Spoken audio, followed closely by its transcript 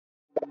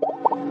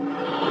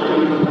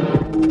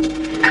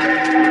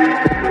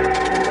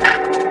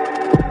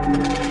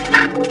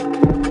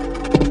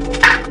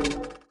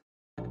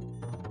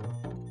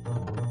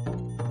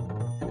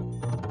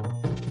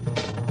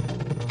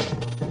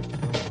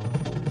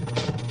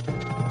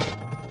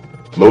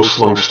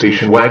Low-slung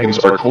station wagons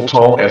are cool.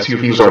 Tall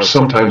SUVs are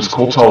sometimes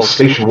cool. Tall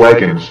station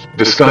wagons,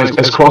 disguised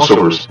as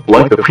crossovers,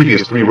 like the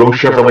previous three-row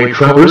Chevrolet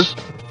Traverse?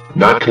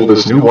 Not cool.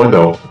 This new one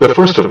though, the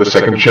first of the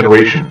second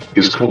generation,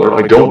 is cooler.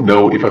 I don't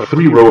know if a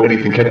three-row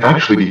anything can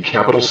actually be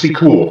capital C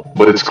cool,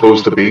 but it's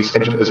close. The base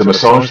engine is a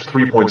massaged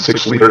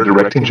 3.6-liter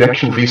direct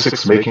injection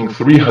V6 making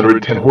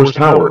 310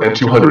 horsepower and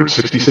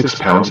 266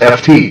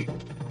 pounds-ft.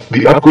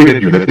 The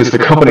upgraded unit is the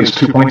company's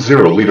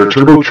 2.0-liter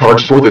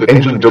turbocharged 4. That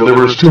engine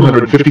delivers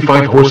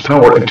 255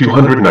 horsepower and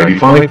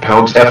 295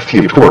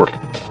 pounds-ft of torque.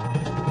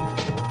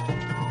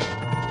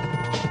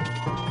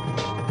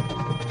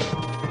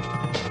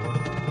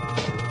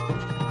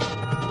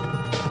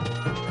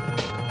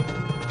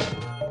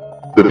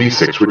 The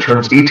V6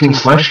 returns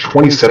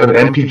 18/27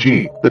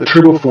 mpg. The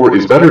Turbo 4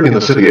 is better in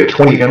the city at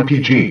 20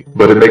 mpg,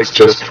 but it makes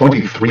just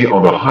 23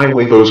 on the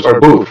highway. Those are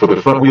both for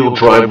the front-wheel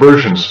drive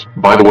versions,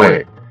 by the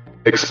way.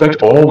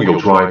 Expect all-wheel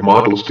drive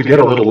models to get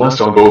a little less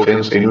on both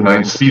ends. A new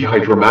 9-speed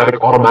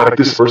hydromatic automatic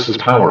disperses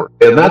power,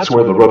 and that's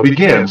where the rub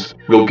begins.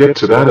 We'll get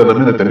to that in a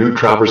minute. The new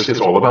Traverse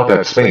is all about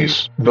that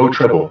space. No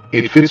treble.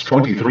 It fits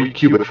 23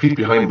 cubic feet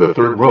behind the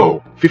third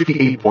row,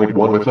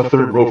 58.1 with the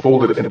third row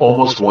folded, and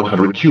almost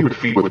 100 cubic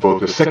feet with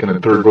both the second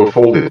and third row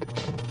folded.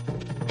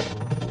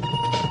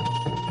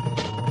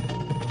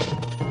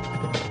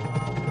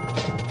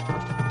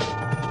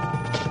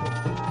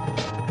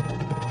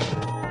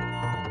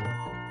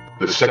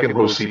 The second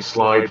row seats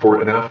slide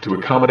forward and aft to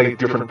accommodate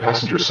different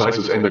passenger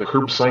sizes, and the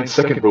curbside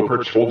second row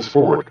perch folds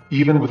forward,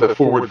 even with a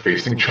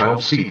forward-facing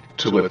child seat,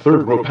 to let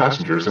third row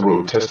passengers and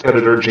road test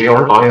editor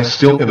JRIS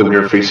still in the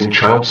rear-facing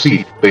child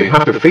seat. They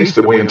have to face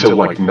the way until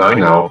like 9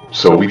 now,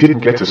 so we didn't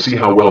get to see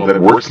how well that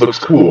works. Looks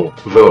cool,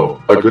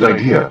 though. A good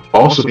idea.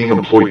 Also being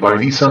employed by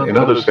Nissan and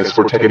others as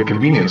for tech and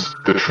convenience,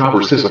 the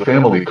Traverse is a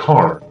family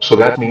car, so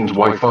that means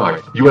Wi-Fi,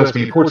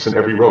 USB ports in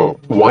every row,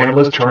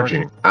 wireless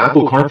charging,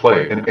 Apple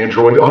CarPlay, and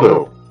Android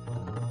Auto.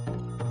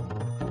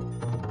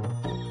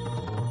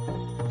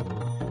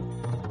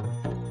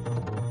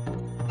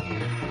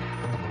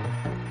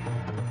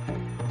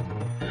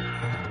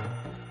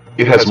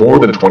 It has more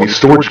than 20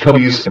 storage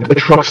cubbies and a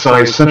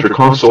truck-sized center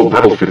console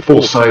that'll fit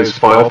full-size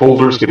file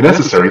folders if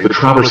necessary. The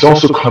Traverse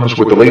also comes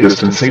with the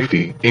latest in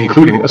safety,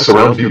 including a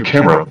surround view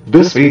camera.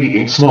 This baby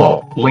ain't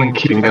small. Lane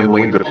keeping and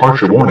lane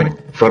departure warning,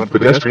 front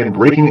pedestrian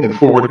braking and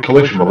forward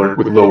collision alert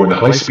with low and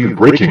high-speed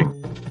braking.